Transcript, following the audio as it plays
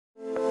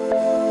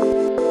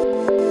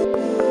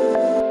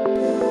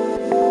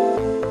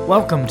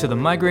Welcome to the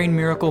Migraine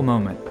Miracle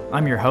Moment.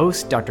 I'm your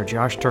host, Dr.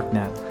 Josh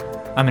Turknett.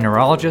 I'm a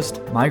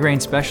neurologist, migraine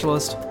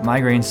specialist,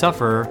 migraine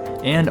sufferer,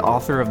 and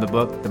author of the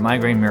book, The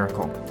Migraine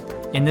Miracle.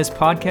 In this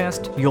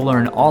podcast, you'll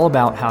learn all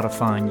about how to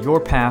find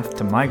your path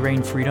to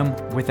migraine freedom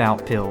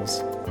without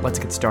pills. Let's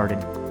get started.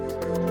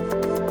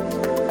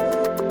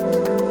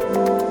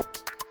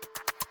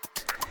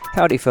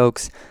 Howdy,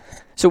 folks.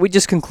 So we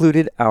just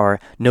concluded our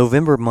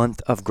November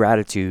month of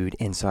gratitude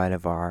inside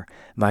of our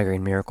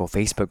Migraine Miracle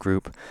Facebook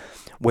group,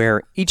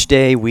 where each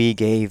day we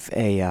gave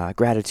a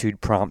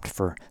gratitude prompt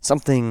for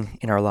something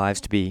in our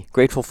lives to be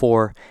grateful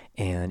for,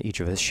 and each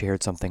of us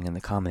shared something in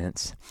the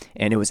comments.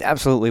 And it was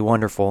absolutely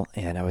wonderful,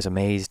 and I was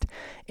amazed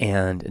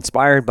and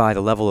inspired by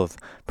the level of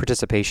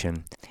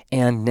participation.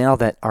 And now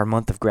that our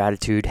month of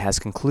gratitude has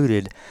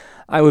concluded,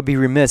 I would be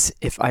remiss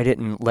if I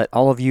didn't let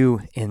all of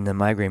you in the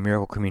Migraine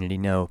Miracle community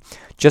know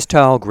just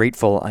how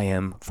grateful I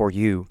am for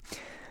you.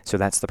 So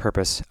that's the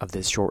purpose of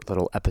this short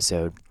little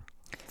episode.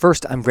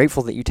 First, I'm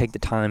grateful that you take the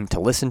time to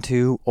listen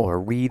to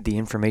or read the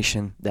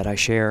information that I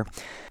share.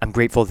 I'm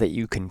grateful that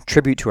you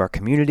contribute to our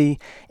community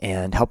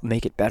and help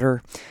make it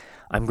better.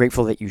 I'm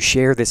grateful that you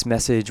share this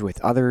message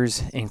with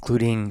others,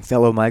 including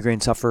fellow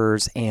migraine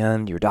sufferers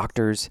and your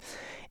doctors.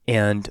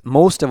 And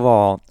most of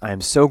all,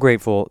 I'm so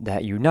grateful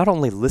that you not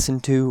only listen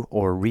to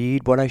or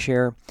read what I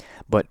share,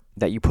 but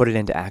that you put it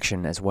into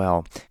action as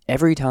well.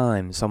 Every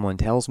time someone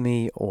tells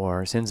me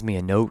or sends me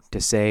a note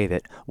to say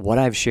that what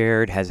I've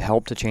shared has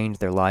helped to change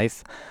their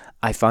life,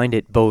 I find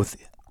it both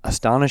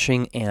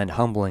astonishing and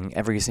humbling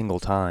every single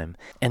time.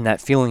 And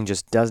that feeling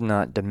just does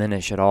not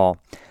diminish at all.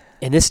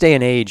 In this day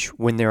and age,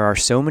 when there are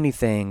so many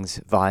things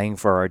vying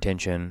for our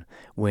attention,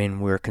 when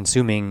we're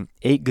consuming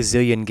 8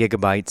 gazillion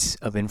gigabytes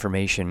of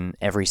information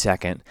every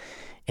second,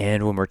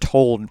 and when we're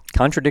told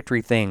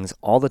contradictory things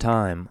all the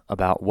time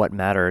about what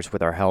matters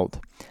with our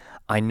health,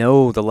 I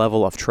know the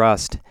level of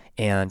trust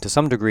and to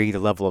some degree the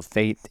level of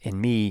faith in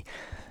me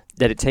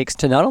that it takes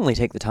to not only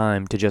take the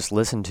time to just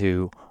listen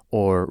to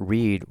or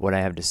read what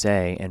I have to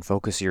say and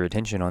focus your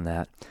attention on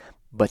that,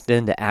 but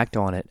then to act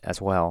on it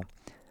as well.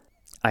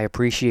 I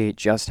appreciate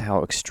just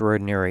how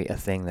extraordinary a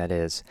thing that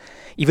is.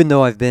 Even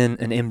though I've been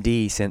an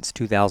MD since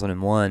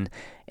 2001,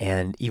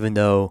 and even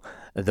though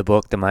the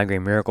book, The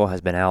Migraine Miracle,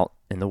 has been out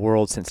in the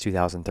world since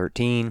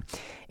 2013,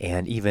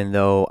 and even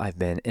though I've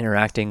been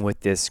interacting with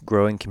this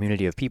growing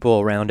community of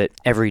people around it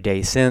every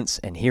day since,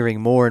 and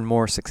hearing more and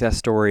more success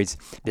stories,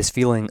 this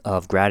feeling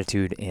of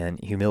gratitude and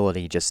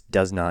humility just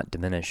does not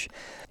diminish.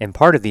 And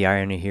part of the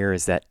irony here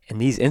is that in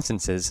these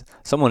instances,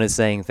 someone is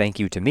saying thank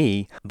you to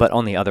me, but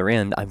on the other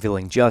end, I'm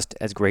feeling just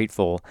as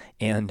grateful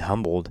and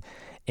humbled,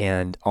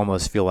 and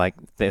almost feel like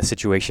the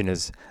situation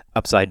is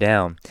upside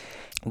down.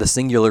 The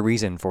singular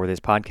reason for this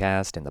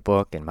podcast and the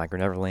book and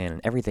Migraine Neverland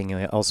and everything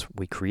else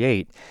we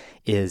create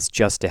is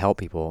just to help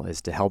people,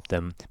 is to help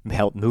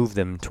move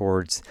them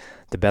towards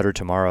the better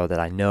tomorrow that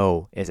I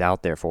know is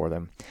out there for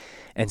them.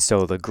 And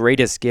so the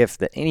greatest gift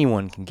that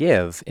anyone can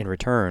give in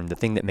return, the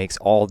thing that makes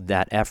all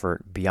that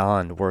effort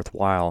beyond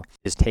worthwhile,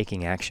 is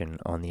taking action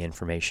on the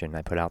information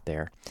I put out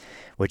there,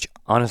 which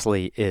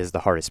honestly is the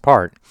hardest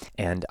part,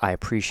 and I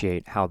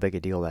appreciate how big a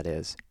deal that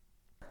is.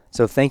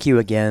 So thank you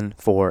again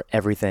for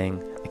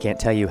everything. I can't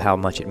tell you how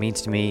much it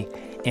means to me,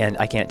 and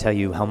I can't tell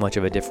you how much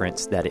of a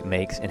difference that it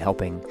makes in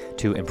helping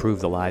to improve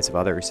the lives of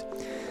others.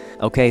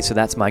 Okay, so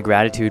that's my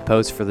gratitude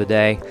post for the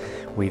day.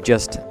 We've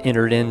just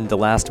entered in the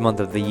last month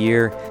of the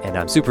year, and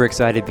I'm super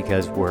excited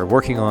because we're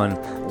working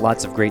on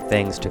lots of great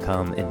things to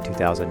come in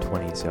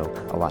 2020, so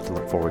a lot to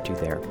look forward to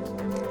there.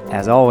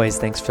 As always,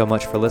 thanks so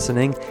much for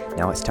listening.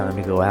 Now it's time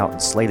to go out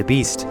and slay the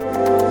beast.